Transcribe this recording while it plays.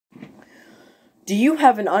Do you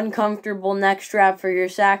have an uncomfortable neck strap for your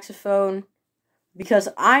saxophone? Because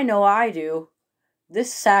I know I do.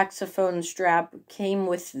 This saxophone strap came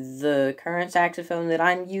with the current saxophone that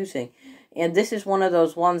I'm using. And this is one of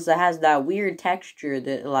those ones that has that weird texture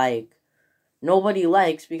that, like, nobody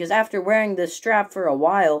likes. Because after wearing this strap for a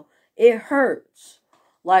while, it hurts.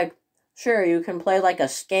 Like, sure, you can play, like, a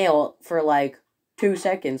scale for, like, 2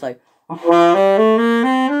 seconds. Like,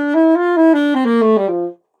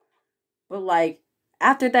 but, like,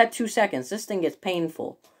 after that 2 seconds, this thing gets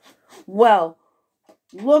painful. Well,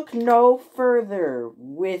 look no further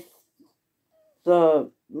with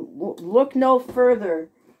the Look no further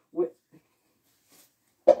with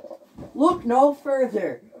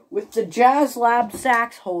the Jazzlab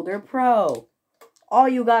Saxholder Pro. All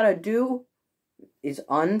you gotta do is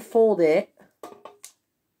unfold it,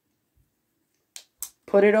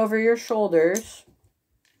 put it over your shoulders,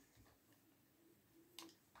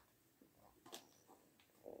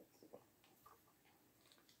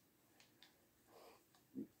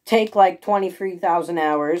 take like 23,000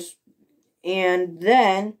 hours, and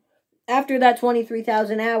then, after that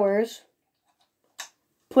 23,000 hours,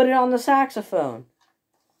 put it on the saxophone.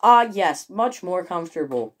 Ah, yes, much more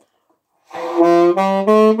comfortable.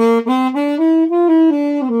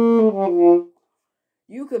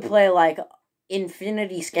 You could play like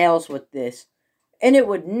infinity scales with this, and it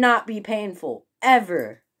would not be painful,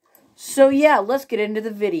 ever. So yeah, let's get into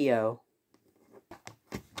the video.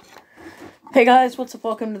 Hey guys, what's up?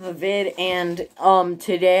 Welcome to the vid, and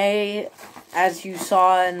today, as you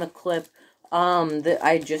saw in the clip that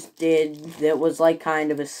I just did, that was like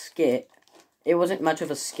kind of a skit. It wasn't much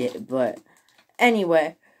of a skit, but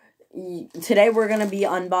anyway, today we're gonna be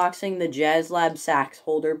unboxing the Jazzlab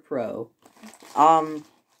Saxholder Pro.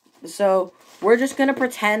 So we're just gonna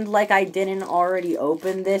pretend like I didn't already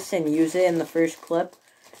open this and use it in the first clip,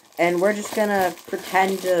 and we're just gonna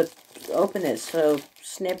pretend to open it. So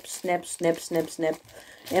snip, snip, snip, snip, snip.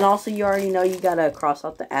 And also, you already know you gotta cross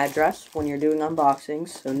out the address when you're doing unboxings,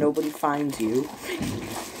 so nobody finds you.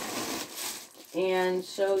 And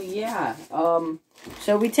so, yeah,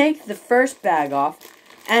 so we take the first bag off,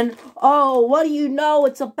 and, oh, what do you know?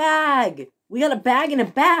 It's a bag! We got a bag in a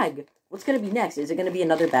bag! What's gonna be next? Is it gonna be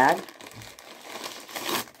another bag?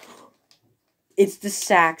 It's the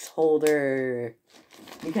sax holder.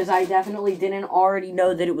 Because I definitely didn't already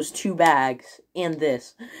know that it was 2 bags and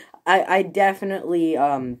this. I definitely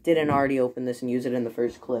didn't already open this and use it in the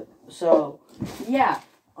first clip. So, yeah.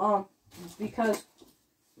 Because,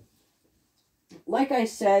 like I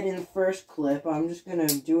said in the first clip, I'm just gonna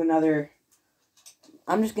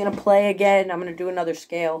play again. I'm gonna do another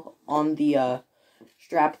scale on the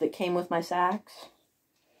strap that came with my sax.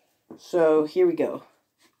 So, here we go.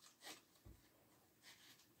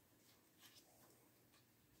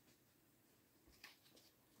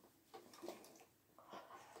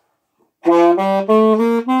 And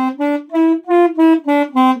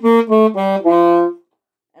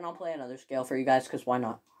I'll play another scale for you guys, because why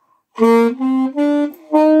not?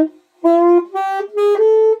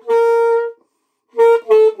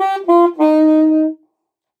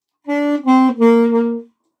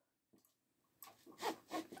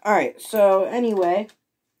 Alright, so anyway,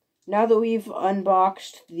 now that we've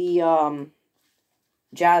unboxed the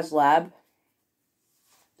Jazzlab,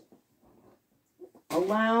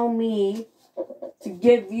 allow me to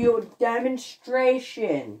give you a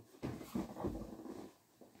demonstration.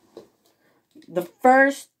 The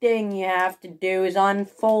first thing you have to do is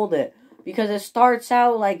unfold it, because it starts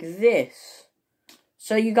out like this.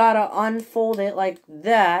 So you gotta unfold it like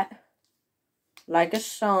that, like a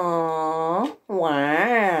song.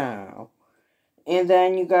 Wow. And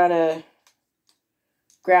then you gotta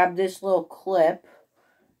grab this little clip,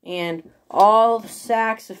 and all the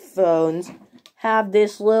saxophones have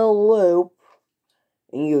this little loop,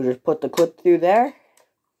 and you just put the clip through there,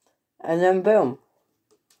 and then boom.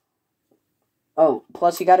 Oh,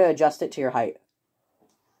 plus you gotta adjust it to your height.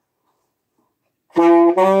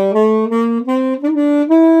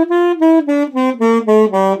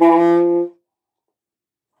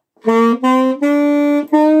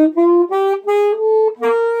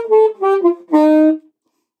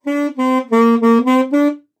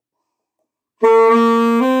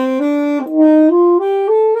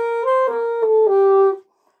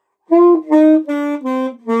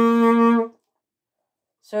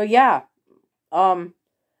 So yeah,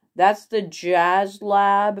 that's the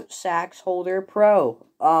Jazzlab Saxholder Pro.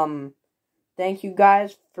 Thank you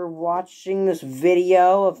guys for watching this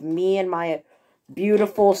video of me and my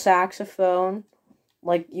beautiful saxophone.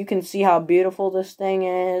 Like, you can see how beautiful this thing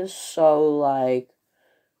is, so,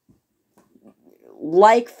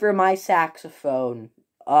 like for my saxophone.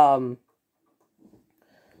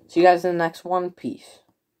 See you guys in the next one. Peace.